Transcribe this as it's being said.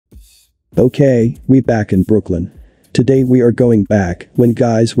Okay, we back in Brooklyn. Today we are going back when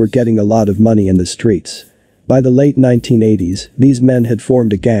guys were getting a lot of money in the streets. By the late 1980s, these men had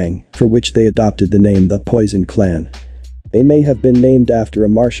formed a gang, for which they adopted the name the Poison Clan. They may have been named after a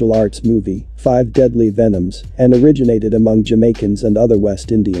martial arts movie, Five Deadly Venoms, and originated among Jamaicans and other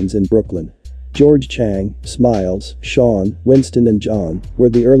West Indians in Brooklyn. George Chang, Smiles, Sean, Winston and John were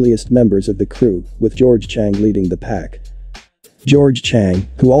the earliest members of the crew, with George Chang leading the pack. George Chang,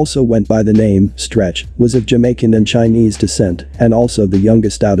 who also went by the name Stretch, was of Jamaican and Chinese descent and also the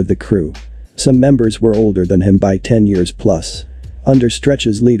youngest out of the crew. Some members were older than him by 10 years plus. Under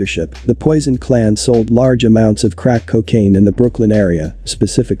Stretch's leadership, the Poison Clan sold large amounts of crack cocaine in the Brooklyn area,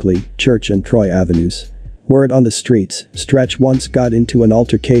 specifically Church and Troy Avenues. Word on the streets, Stretch once got into an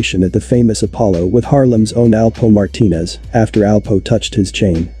altercation at the famous Apollo with Harlem's own Alpo Martinez after Alpo touched his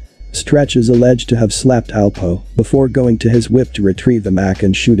chain. Stretch is alleged to have slapped Alpo before going to his whip to retrieve the Mac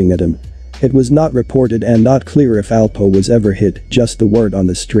and shooting at him. It was not reported and not clear if Alpo was ever hit, just the word on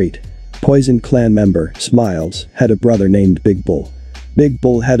the street. Poison Clan member, Smiles, had a brother named Big Bull. Big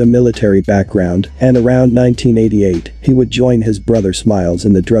Bull had a military background, and around 1988, he would join his brother Smiles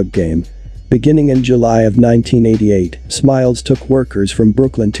in the drug game. Beginning in July of 1988, Smiles took workers from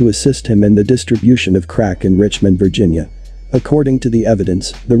Brooklyn to assist him in the distribution of crack in Richmond, Virginia. According to the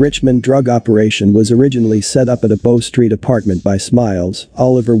evidence, the Richmond drug operation was originally set up at a Bow Street apartment by Smiles,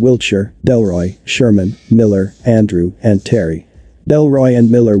 Oliver Wiltshire, Delroy, Sherman, Miller, Andrew, and Terry. Delroy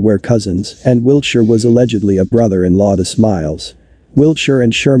and Miller were cousins, and Wiltshire was allegedly a brother-in-law to Smiles. Wiltshire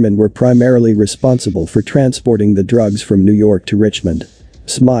and Sherman were primarily responsible for transporting the drugs from New York to Richmond.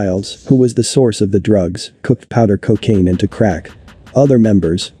 Smiles, who was the source of the drugs, cooked powder cocaine into crack. Other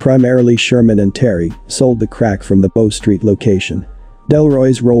members, primarily Sherman and Terry, sold the crack from the Bow Street location.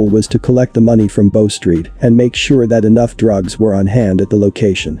 Delroy's role was to collect the money from Bow Street and make sure that enough drugs were on hand at the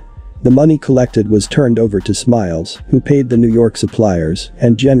location. The money collected was turned over to Smiles, who paid the New York suppliers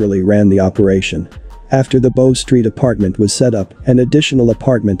and generally ran the operation. After the Bow Street apartment was set up, an additional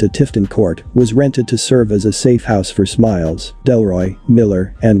apartment at Tifton Court was rented to serve as a safe house for Smiles, Delroy,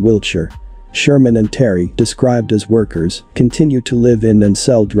 Miller, and Wiltshire. Sherman and Terry, described as workers, continued to live in and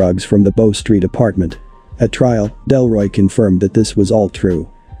sell drugs from the Bow Street apartment. At trial, Delroy confirmed that this was all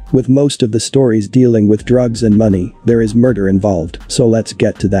true. With most of the stories dealing with drugs and money, there is murder involved, so let's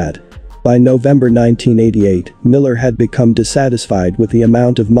get to that. By November 1988, Miller had become dissatisfied with the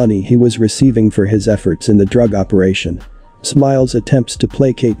amount of money he was receiving for his efforts in the drug operation. Smiles' attempts to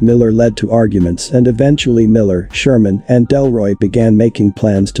placate Miller led to arguments, and eventually Miller, Sherman, and Delroy began making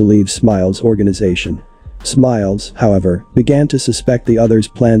plans to leave Smiles' organization. Smiles, however, began to suspect the others'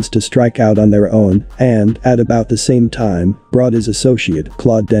 plans to strike out on their own and, at about the same time, brought his associate,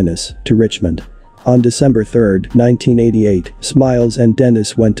 Claude Dennis, to Richmond. On December 3, 1988, Smiles and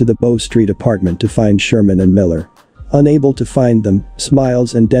Dennis went to the Bow Street apartment to find Sherman and Miller. Unable to find them,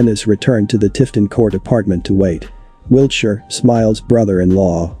 Smiles and Dennis returned to the Tifton Court apartment to wait. Wiltshire, Smiles'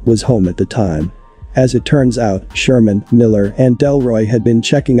 brother-in-law, was home at the time. As it turns out, Sherman, Miller, and Delroy had been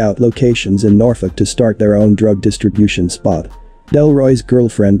checking out locations in Norfolk to start their own drug distribution spot. Delroy's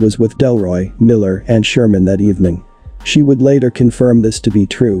girlfriend was with Delroy, Miller, and Sherman that evening. She would later confirm this to be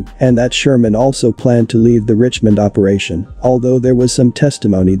true, and that Sherman also planned to leave the Richmond operation, although there was some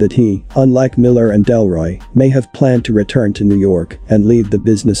testimony that he, unlike Miller and Delroy, may have planned to return to New York and leave the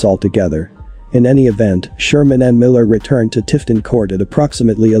business altogether. In any event, Sherman and Miller returned to Tifton Court at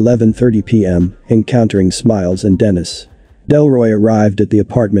approximately 11:30 p.m., encountering Smiles and Dennis. Delroy arrived at the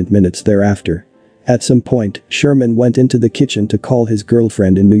apartment minutes thereafter. At some point, Sherman went into the kitchen to call his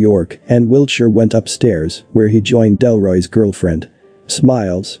girlfriend in New York, and Wiltshire went upstairs, where he joined Delroy's girlfriend.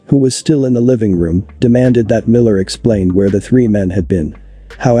 Smiles, who was still in the living room, demanded that Miller explain where the three men had been.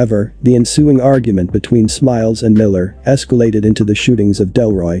 However, the ensuing argument between Smiles and Miller escalated into the shootings of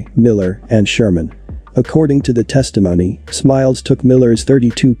Delroy, Miller, and Sherman. According to the testimony, Smiles took Miller's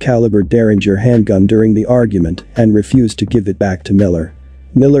 .32 caliber Derringer handgun during the argument and refused to give it back to Miller.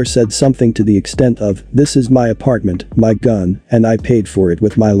 Miller said something to the extent of, "This is my apartment, my gun, and I paid for it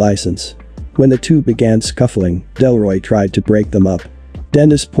with my license." When the two began scuffling, Delroy tried to break them up.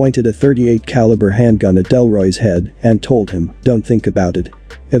 Dennis pointed a .38 caliber handgun at Delroy's head and told him, "Don't think about it."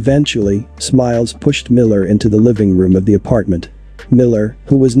 Eventually, Smiles pushed Miller into the living room of the apartment. Miller,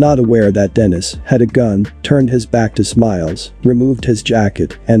 who was not aware that Dennis had a gun, turned his back to Smiles, removed his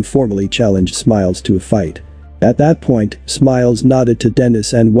jacket, and formally challenged Smiles to a fight. At that point, Smiles nodded to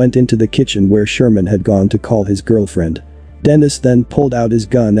Dennis and went into the kitchen where Sherman had gone to call his girlfriend. Dennis then pulled out his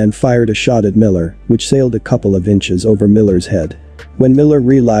gun and fired a shot at Miller, which sailed a couple of inches over Miller's head. When Miller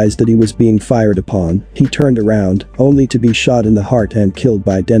realized that he was being fired upon, he turned around, only to be shot in the heart and killed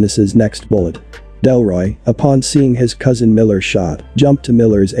by Dennis's next bullet. Delroy, upon seeing his cousin Miller shot, jumped to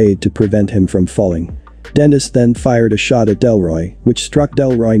Miller's aid to prevent him from falling. Dennis then fired a shot at Delroy, which struck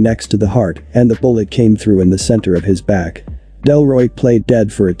Delroy next to the heart, and the bullet came through in the center of his back. Delroy played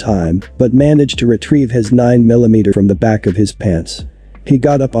dead for a time, but managed to retrieve his 9mm from the back of his pants. He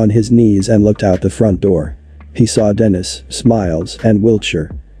got up on his knees and looked out the front door. He saw Dennis, Smiles, and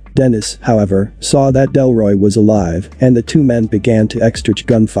Wiltshire. Dennis, however, saw that Delroy was alive, and the two men began to exchange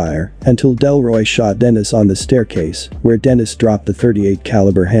gunfire until Delroy shot Dennis on the staircase, where Dennis dropped the .38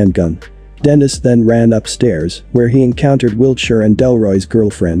 caliber handgun. Dennis then ran upstairs, where he encountered Wiltshire and Delroy's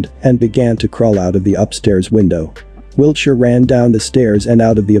girlfriend, and began to crawl out of the upstairs window. Wiltshire ran down the stairs and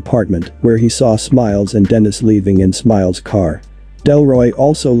out of the apartment, where he saw Smiles and Dennis leaving in Smiles' car. Delroy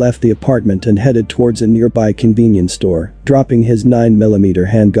also left the apartment and headed towards a nearby convenience store, dropping his 9mm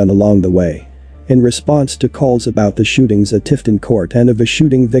handgun along the way. In response to calls about the shootings at Tifton Court and of a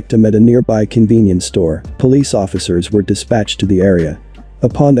shooting victim at a nearby convenience store, police officers were dispatched to the area.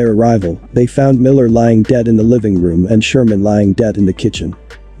 Upon their arrival, they found Miller lying dead in the living room and Sherman lying dead in the kitchen.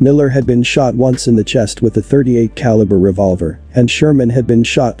 Miller had been shot once in the chest with a .38 caliber revolver, and Sherman had been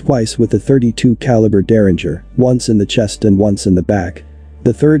shot twice with a .32 caliber Derringer, once in the chest and once in the back.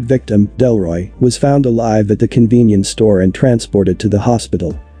 The third victim, Delroy, was found alive at the convenience store and transported to the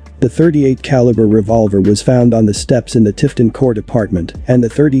hospital. The .38 caliber revolver was found on the steps in the Tifton Court apartment, and the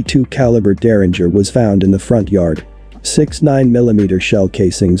 .32 caliber Derringer was found in the front yard. 6 9mm shell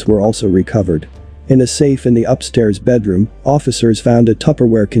casings were also recovered. In a safe in the upstairs bedroom, officers found a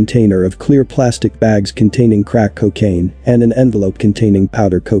Tupperware container of clear plastic bags containing crack cocaine and an envelope containing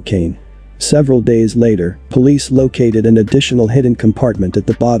powder cocaine. Several days later, police located an additional hidden compartment at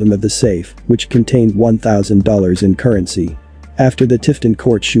the bottom of the safe, which contained $1,000 in currency. After the Tifton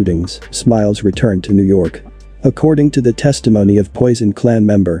Court shootings, Smiles returned to New York. According to the testimony of Poison Clan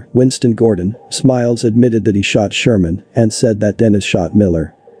member Winston Gordon, Smiles admitted that he shot Sherman and said that Dennis shot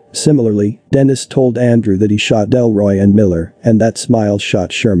Miller. Similarly, Dennis told Andrew that he shot Delroy and Miller and that Smiles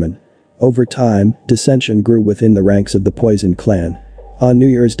shot Sherman. Over time, dissension grew within the ranks of the Poison Clan. On New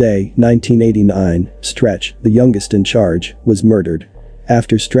Year's Day, 1989, Stretch, the youngest in charge, was murdered.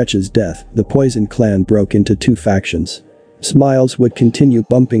 After Stretch's death, the Poison Clan broke into two factions. Smiles would continue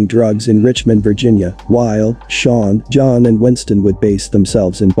bumping drugs in Richmond, Virginia, while Sean, John and Winston would base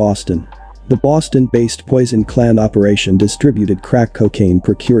themselves in Boston. The Boston-based Poison Clan operation distributed crack cocaine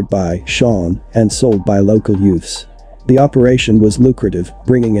procured by Sean and sold by local youths. The operation was lucrative,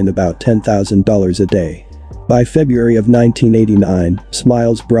 bringing in about $10,000 a day. By February of 1989,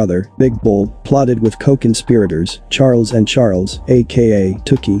 Smiles' brother, Big Bull, plotted with co-conspirators, Charles and Charles, aka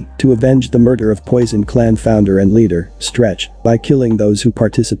Tookie, to avenge the murder of Poison Clan founder and leader, Stretch, by killing those who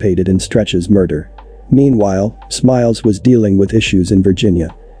participated in Stretch's murder. Meanwhile, Smiles was dealing with issues in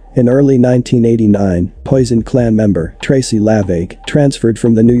Virginia. In early 1989, Poison Clan member Tracy Lavake transferred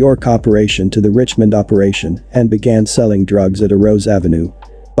from the New York operation to the Richmond operation and began selling drugs at Rose Avenue.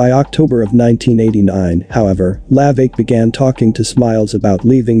 By October of 1989, however, Lavake began talking to Smiles about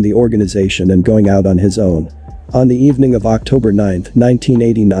leaving the organization and going out on his own. On the evening of October 9,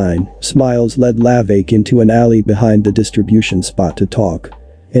 1989, Smiles led Lavake into an alley behind the distribution spot to talk.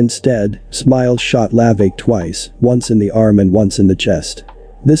 Instead, Smiles shot Lavake twice, once in the arm and once in the chest.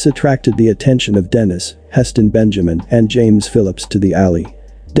 This attracted the attention of Dennis, Heston Benjamin, and James Phillips to the alley.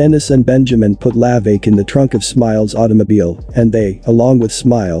 Dennis and Benjamin put Lavake in the trunk of Smiles' automobile, and they, along with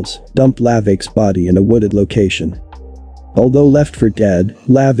Smiles, dumped Lavake's body in a wooded location. Although left for dead,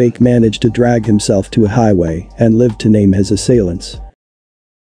 Lavake managed to drag himself to a highway and lived to name his assailants.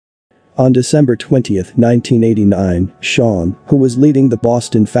 On December 20, 1989, Sean, who was leading the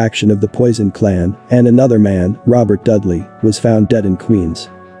Boston faction of the Poison Clan, and another man, Robert Dudley, was found dead in Queens.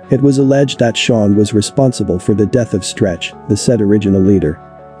 It was alleged that Sean was responsible for the death of Stretch, the said original leader.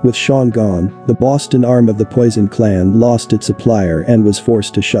 With Sean gone, the Boston arm of the Poison Clan lost its supplier and was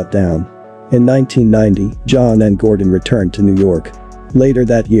forced to shut down. In 1990, John and Gordon returned to New York. Later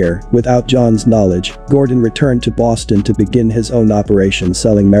that year, without John's knowledge, Gordon returned to Boston to begin his own operation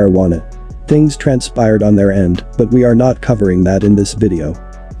selling marijuana. Things transpired on their end, but we are not covering that in this video.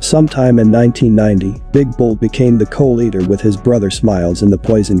 Sometime in 1990, Big Bull became the co-leader with his brother Smiles in the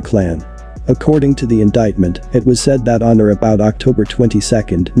Poison Clan. According to the indictment, it was said that on or about October 22,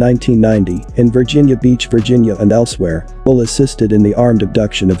 1990, in Virginia Beach, Virginia and elsewhere, Bull assisted in the armed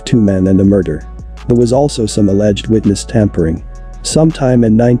abduction of two men and a murder. There was also some alleged witness tampering. Sometime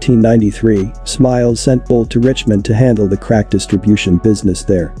in 1993, Smiles sent Bull to Richmond to handle the crack distribution business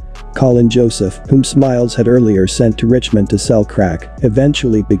there. Colin Joseph, whom Smiles had earlier sent to Richmond to sell crack,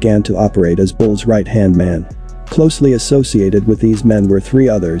 eventually began to operate as Bull's right-hand man. Closely associated with these men were three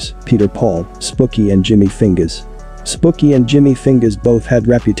others: Peter Paul, Spooky and Jimmy Fingaz. Spooky and Jimmy Fingaz both had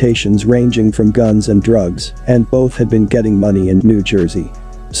reputations ranging from guns and drugs, and both had been getting money in New Jersey.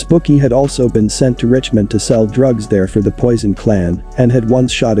 Spooky had also been sent to Richmond to sell drugs there for the Poison Clan, and had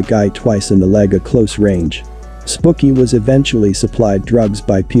once shot a guy twice in the leg at close range. Spooky was eventually supplied drugs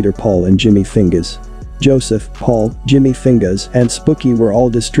by Peter Paul and Jimmy Fingaz. Joseph, Paul, Jimmy Fingaz, and Spooky were all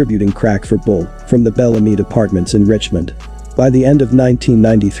distributing crack for Bull from the Bellamede apartments in Richmond. By the end of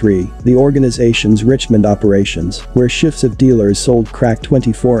 1993, the organization's Richmond operations, where shifts of dealers sold crack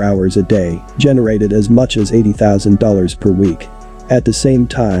 24 hours a day, generated as much as $80,000 per week. At the same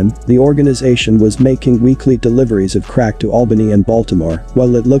time, the organization was making weekly deliveries of crack to Albany and Baltimore,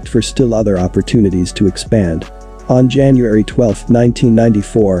 while it looked for still other opportunities to expand. On January 12,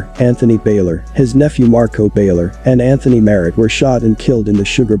 1994, Anthony Baylor, his nephew Marco Baylor, and Anthony Merritt were shot and killed in the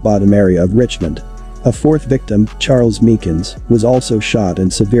Sugar Bottom area of Richmond. A fourth victim, Charles Meekins, was also shot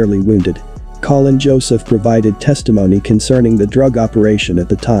and severely wounded. Colin Joseph provided testimony concerning the drug operation at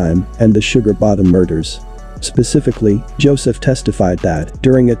the time and the Sugar Bottom murders. Specifically, Joseph testified that,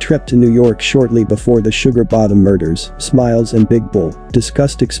 during a trip to New York shortly before the Sugar Bottom murders, Smiles and Big Bull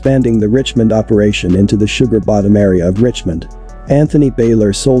discussed expanding the Richmond operation into the Sugar Bottom area of Richmond. Anthony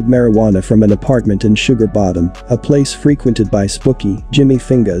Baylor sold marijuana from an apartment in Sugar Bottom, a place frequented by Spooky, Jimmy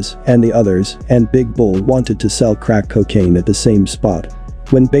Fingaz, and the others, and Big Bull wanted to sell crack cocaine at the same spot.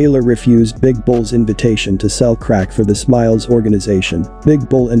 When Baylor refused Big Bull's invitation to sell crack for the Smiles organization, Big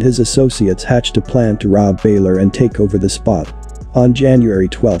Bull and his associates hatched a plan to rob Baylor and take over the spot. On January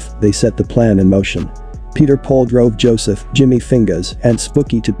 12, they set the plan in motion. Peter Paul drove Joseph, Jimmy Fingaz, and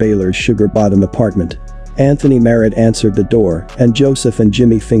Spooky to Baylor's Sugar Bottom apartment. Anthony Merritt answered the door, and Joseph and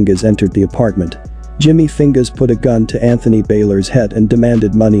Jimmy Fingaz entered the apartment. Jimmy Fingaz put a gun to Anthony Baylor's head and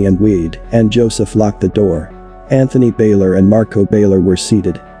demanded money and weed, and Joseph locked the door. Anthony Baylor and Marco Baylor were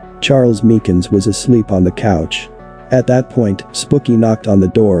seated. Charles Meekins was asleep on the couch. At that point, Spooky knocked on the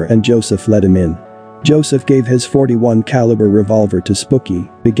door and Joseph let him in. Joseph gave his .41 caliber revolver to Spooky,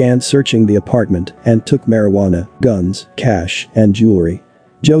 began searching the apartment, and took marijuana, guns, cash, and jewelry.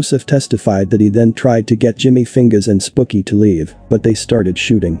 Joseph testified that he then tried to get Jimmy Fingaz and Spooky to leave, but they started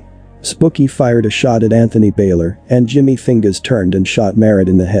shooting. Spooky fired a shot at Anthony Baylor, and Jimmy Fingaz turned and shot Merritt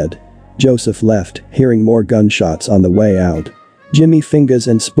in the head. Joseph left, hearing more gunshots on the way out. Jimmy Fingaz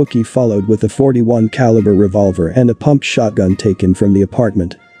and Spooky followed with a .41 caliber revolver and a pumped shotgun taken from the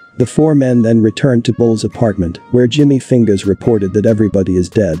apartment. The four men then returned to Bull's apartment, where Jimmy Fingaz reported that everybody is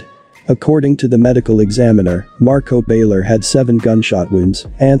dead. According to the medical examiner, Marco Baylor had 7 gunshot wounds,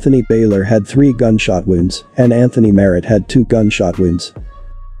 Anthony Baylor had 3 gunshot wounds, and Anthony Merritt had 2 gunshot wounds.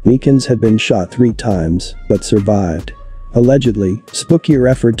 Meekins had been shot 3 times, but survived. Allegedly, Spooky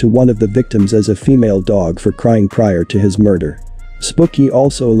referred to one of the victims as a female dog for crying prior to his murder. Spooky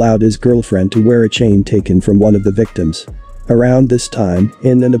also allowed his girlfriend to wear a chain taken from one of the victims. Around this time,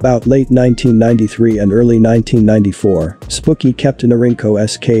 in and about late 1993 and early 1994, Spooky kept an Norinco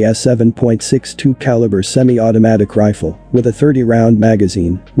SKS 7.62 caliber semi-automatic rifle with a 30-round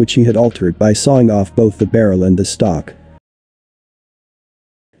magazine, which he had altered by sawing off both the barrel and the stock.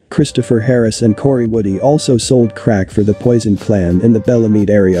 Christopher Harris and Corey Woody also sold crack for the Poison Clan in the Bellamede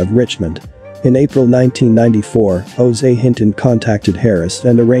area of Richmond. In April 1994, Jose Hinton contacted Harris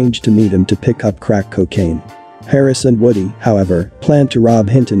and arranged to meet him to pick up crack cocaine. Harris and Woody, however, planned to rob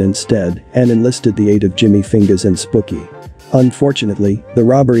Hinton instead and enlisted the aid of Jimmy Fingaz and Spooky. Unfortunately, the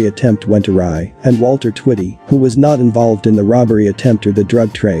robbery attempt went awry, and Walter Twitty, who was not involved in the robbery attempt or the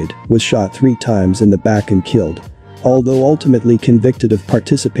drug trade, was shot 3 times in the back and killed. Although ultimately convicted of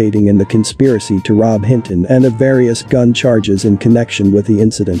participating in the conspiracy to rob Hinton and of various gun charges in connection with the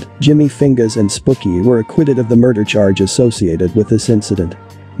incident, Jimmy Fingaz and Spooky were acquitted of the murder charge associated with this incident.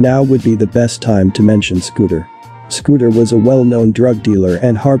 Now would be the best time to mention Scooter. Scooter was a well-known drug dealer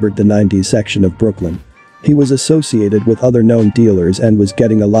and harbored the 90s section of Brooklyn. He was associated with other known dealers and was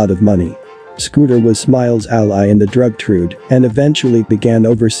getting a lot of money. Scooter was Smiles' ally in the drug trade and eventually began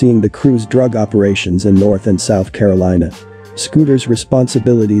overseeing the crew's drug operations in North and South Carolina. Scooter's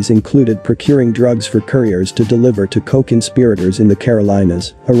responsibilities included procuring drugs for couriers to deliver to co-conspirators in the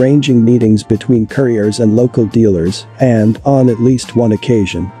Carolinas, arranging meetings between couriers and local dealers, and, on at least one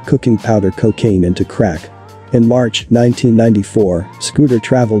occasion, cooking powder cocaine into crack. In March 1994, Scooter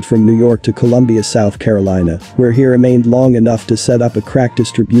traveled from New York to Columbia, South Carolina, where he remained long enough to set up a crack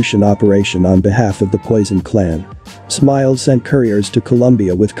distribution operation on behalf of the Poison Clan. Smiles sent couriers to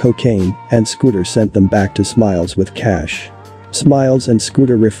Columbia with cocaine, and Scooter sent them back to Smiles with cash. Smiles and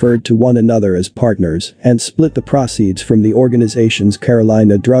Scooter referred to one another as partners and split the proceeds from the organization's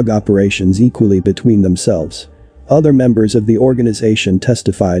Carolina drug operations equally between themselves. Other members of the organization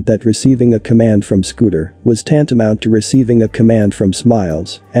testified that receiving a command from Scooter was tantamount to receiving a command from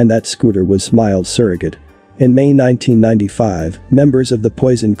Smiles, and that Scooter was Smiles' surrogate. In May 1995, members of the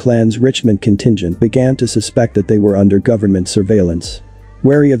Poison Clan's Richmond contingent began to suspect that they were under government surveillance.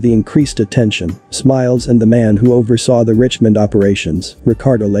 Wary of the increased attention, Smiles and the man who oversaw the Richmond operations,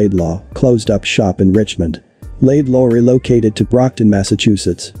 Ricardo Laidlaw, closed up shop in Richmond. Laidlaw relocated to Brockton,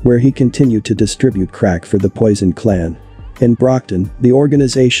 Massachusetts, where he continued to distribute crack for the Poison Clan. In Brockton, the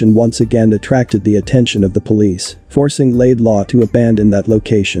organization once again attracted the attention of the police, forcing Laidlaw to abandon that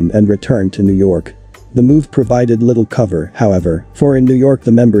location and return to New York. The move provided little cover, however, for in New York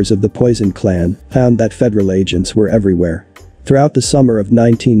the members of the Poison Clan found that federal agents were everywhere. Throughout the summer of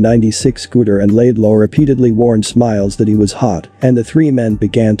 1996, Scooter and Laidlaw repeatedly warned Smiles that he was hot, and the three men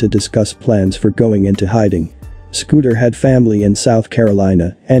began to discuss plans for going into hiding. Scooter had family in South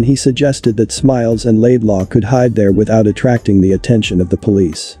Carolina, and he suggested that Smiles and Laidlaw could hide there without attracting the attention of the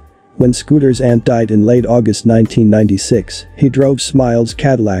police. When Scooter's aunt died in late August 1996, he drove Smiles'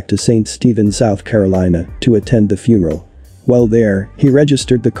 Cadillac to St. Stephen, South Carolina, to attend the funeral. While there, he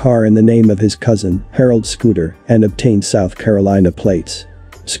registered the car in the name of his cousin, Harold Scooter, and obtained South Carolina plates.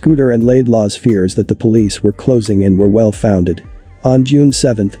 Scooter and Laidlaw's fears that the police were closing in were well-founded. On June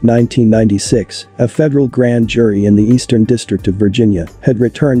 7, 1996, a federal grand jury in the Eastern District of Virginia had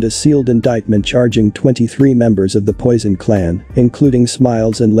returned a sealed indictment charging 23 members of the Poison Clan, including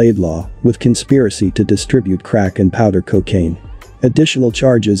Smiles and Laidlaw, with conspiracy to distribute crack and powder cocaine. Additional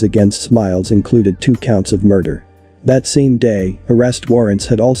charges against Smiles included 2 counts of murder. That same day, arrest warrants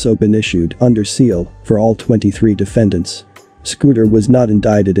had also been issued under seal for all 23 defendants. Scooter was not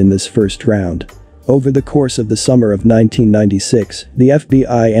indicted in this first round. Over the course of the summer of 1996, the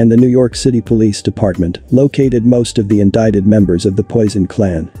FBI and the New York City Police Department located most of the indicted members of the Poison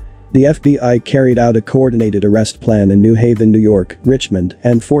Clan. The FBI carried out a coordinated arrest plan in New Haven, New York, Richmond,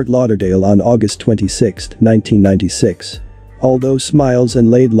 and Fort Lauderdale on August 26, 1996. Although Smiles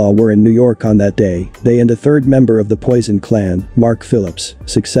and Laidlaw were in New York on that day, they and a third member of the Poison Clan, Mark Phillips,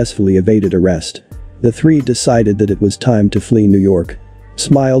 successfully evaded arrest. The three decided that it was time to flee New York.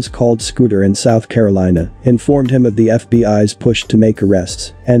 Smiles called Scooter in South Carolina, informed him of the FBI's push to make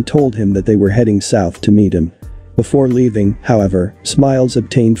arrests, and told him that they were heading south to meet him. Before leaving, however, Smiles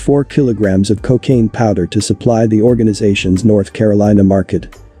obtained 4 kilograms of cocaine powder to supply the organization's North Carolina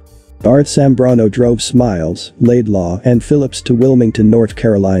market. Art Sambrano drove Smiles, Laidlaw, and Phillips to Wilmington, North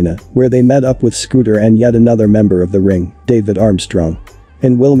Carolina, where they met up with Scooter and yet another member of the ring, David Armstrong.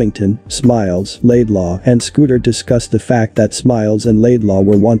 In Wilmington, Smiles, Laidlaw, and Scooter discussed the fact that Smiles and Laidlaw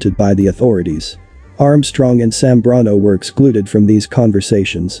were wanted by the authorities. Armstrong and Sambrano were excluded from these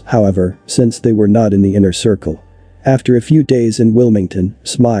conversations, however, since they were not in the inner circle. After a few days in Wilmington,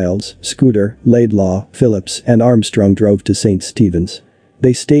 Smiles, Scooter, Laidlaw, Phillips, and Armstrong drove to St. Stephen's.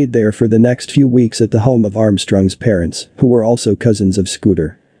 They stayed there for the next few weeks at the home of Armstrong's parents, who were also cousins of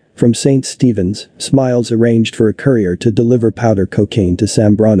Scooter. From St. Stephen's, Smiles arranged for a courier to deliver powder cocaine to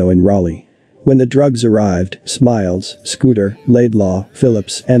Sambrano in Raleigh. When the drugs arrived, Smiles, Scooter, Laidlaw,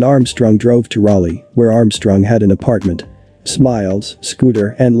 Phillips, and Armstrong drove to Raleigh, where Armstrong had an apartment. Smiles,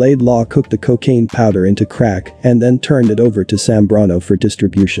 Scooter, and Laidlaw cooked the cocaine powder into crack and then turned it over to Sambrano for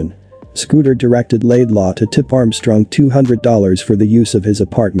distribution. Scooter directed Laidlaw to tip Armstrong $200 for the use of his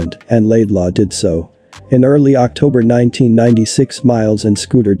apartment, and Laidlaw did so. In early October 1996, Smiles and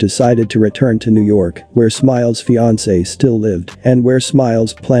Scooter decided to return to New York, where Smiles' fiancée still lived, and where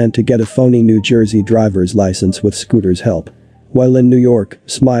Smiles planned to get a phony New Jersey driver's license with Scooter's help. While in New York,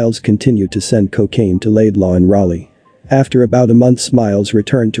 Smiles continued to send cocaine to Laidlaw in Raleigh. After about a month, Smiles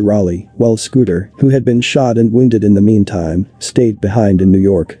returned to Raleigh, while Scooter, who had been shot and wounded in the meantime, stayed behind in New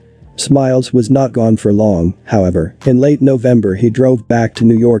York. Smiles was not gone for long, however. In late November he drove back to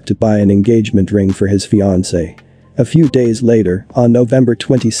New York to buy an engagement ring for his fiancée. A few days later, on November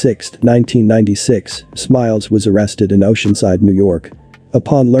 26, 1996, Smiles was arrested in Oceanside, New York.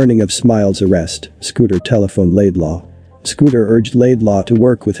 Upon learning of Smiles' arrest, Scooter telephoned Laidlaw. Scooter urged Laidlaw to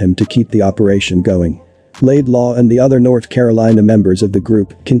work with him to keep the operation going. Laidlaw and the other North Carolina members of the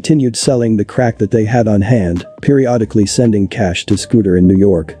group continued selling the crack that they had on hand, periodically sending cash to Scooter in New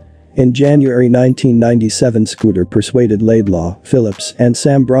York. In January 1997, Scooter persuaded Laidlaw, Phillips, and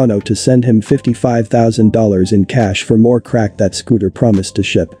Sambrano to send him $55,000 in cash for more crack that Scooter promised to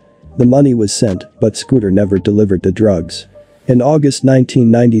ship. The money was sent, but Scooter never delivered the drugs. In August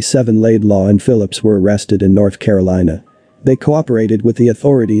 1997, Laidlaw and Phillips were arrested in North Carolina. They cooperated with the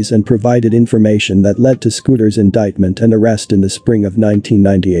authorities and provided information that led to Scooter's indictment and arrest in the spring of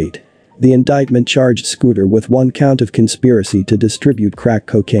 1998. The indictment charged Scooter with 1 count of conspiracy to distribute crack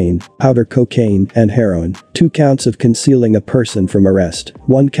cocaine, powder cocaine, and heroin, 2 counts of concealing a person from arrest,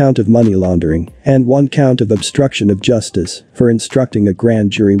 1 count of money laundering, and 1 count of obstruction of justice for instructing a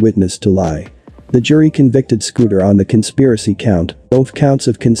grand jury witness to lie. The jury convicted Scooter on the conspiracy count, both counts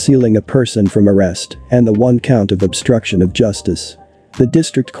of concealing a person from arrest, and the 1 count of obstruction of justice. The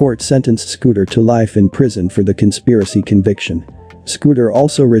district court sentenced Scooter to life in prison for the conspiracy conviction. Scooter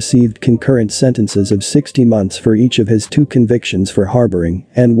also received concurrent sentences of 60 months for each of his 2 convictions for harboring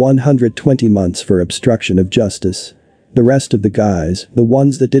and 120 months for obstruction of justice. The rest of the guys, the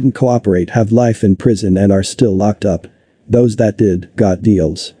ones that didn't cooperate, have life in prison and are still locked up. Those that did, got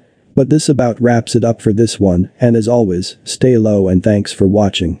deals. But this about wraps it up for this one, and as always, stay low and thanks for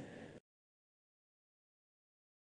watching.